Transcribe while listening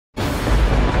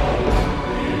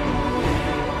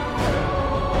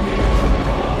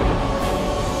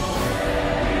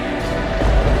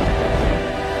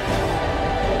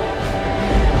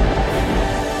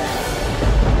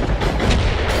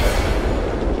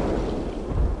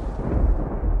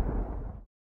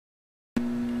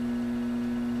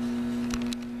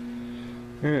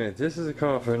Alright, this is a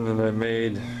coffin that I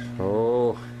made,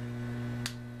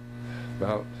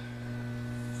 about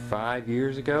 5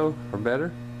 years ago or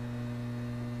better.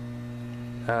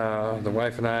 The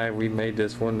wife and I, we made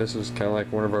this one. This was kind of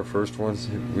like one of our first ones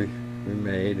we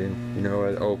made, and you know,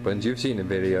 it opens. You've seen the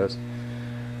videos.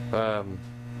 Well,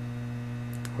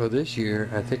 this year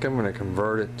I think I'm going to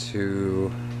convert it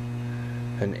to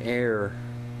an air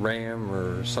ram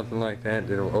or something like that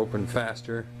that'll open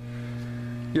faster.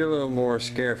 Get a little more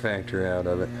scare factor out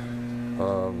of it.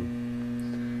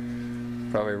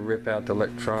 Probably rip out the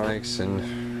electronics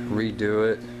and redo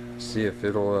it. See if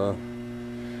it'll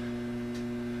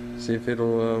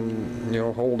you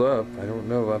know, hold up. I don't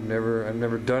know. I've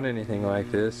never done anything like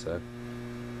this.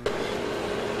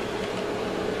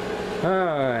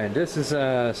 Alright, this is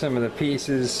some of the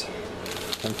pieces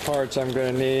and parts I'm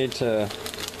going to need to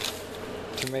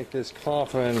make this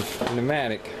coffin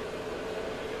pneumatic.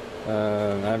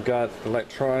 I've got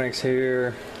electronics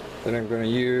here that I'm going to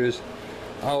use.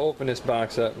 I'll open this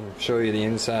box up and show you the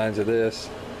insides of this.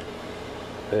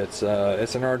 It's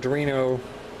an Arduino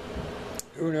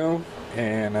Uno,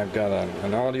 and I've got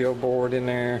an audio board in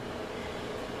there.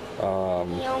 He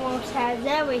almost has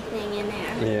everything in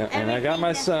there. Yeah, and I got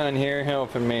my son here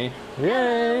helping me.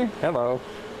 Yay! Hello.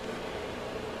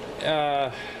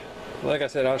 Like I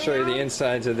said, I'll show you the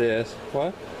insides of this.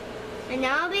 What? And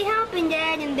I'll be helping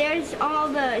Dad, and there's all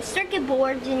the circuit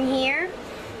boards in here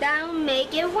that'll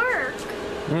make it work.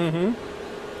 Mm-hmm.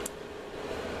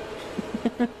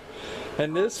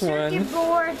 And this circuit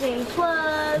boards and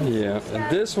plugs. Yeah,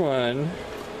 and this one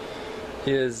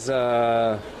is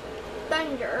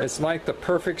Thunder. It's like the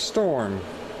perfect storm.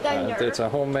 Thunder. It's a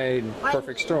homemade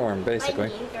perfect storm,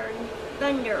 basically.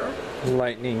 Thunder.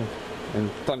 Lightning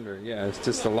and thunder. Yeah, it's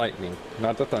just the lightning,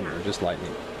 not the thunder, just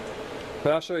lightning.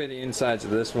 But I'll show you the insides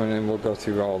of this one, and we'll go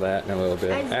through all that in a little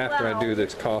bit after I do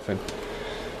this coffin.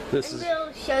 This is.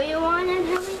 We'll show you one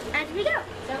as we go.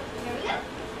 So here we go.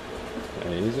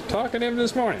 He's talking to him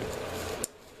this morning.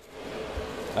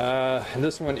 And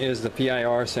this one is the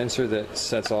PIR sensor that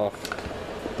sets off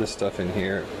this stuff in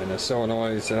here, and the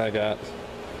solenoids that I got.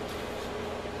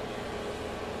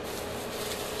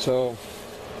 So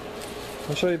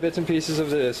I'll show you bits and pieces of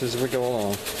this as we go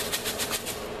along.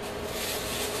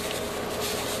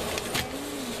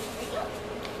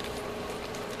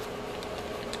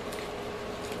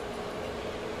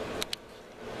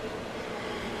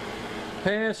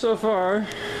 And so far,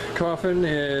 coffin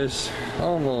is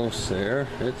almost there.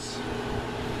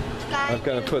 I've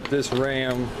got to put this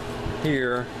ram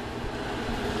here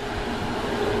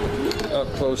up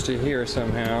close to here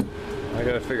somehow. I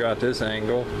got to figure out this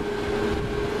angle.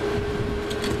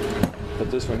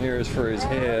 But this one here is for his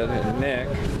head and neck.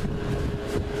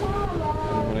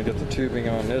 I'm going to get the tubing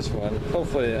on this one.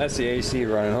 Hopefully, that's the AC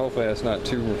running. Hopefully that's not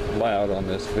too loud on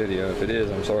this video. If it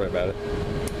is, I'm sorry about it.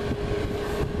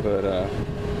 But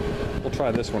we'll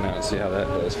try this one out and see how that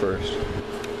does first.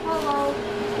 Hello.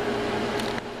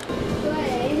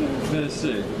 Let's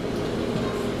see.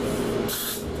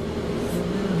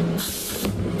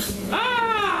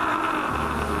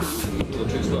 Ah! A little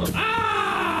too slow.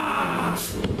 Ah!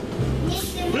 You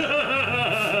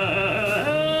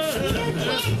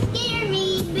can't scare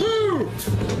me. Boo!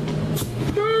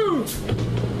 Boo!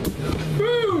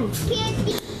 Boo! Can't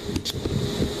scare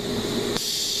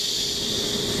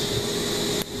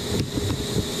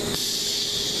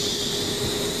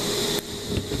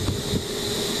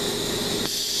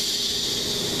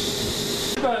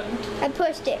Button. I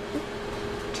pushed it.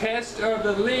 Test of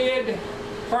the lid,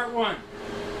 part 1.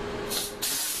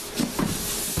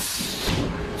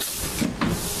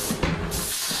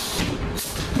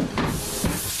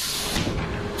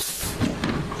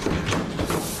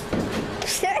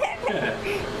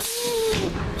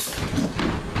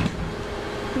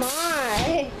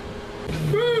 My.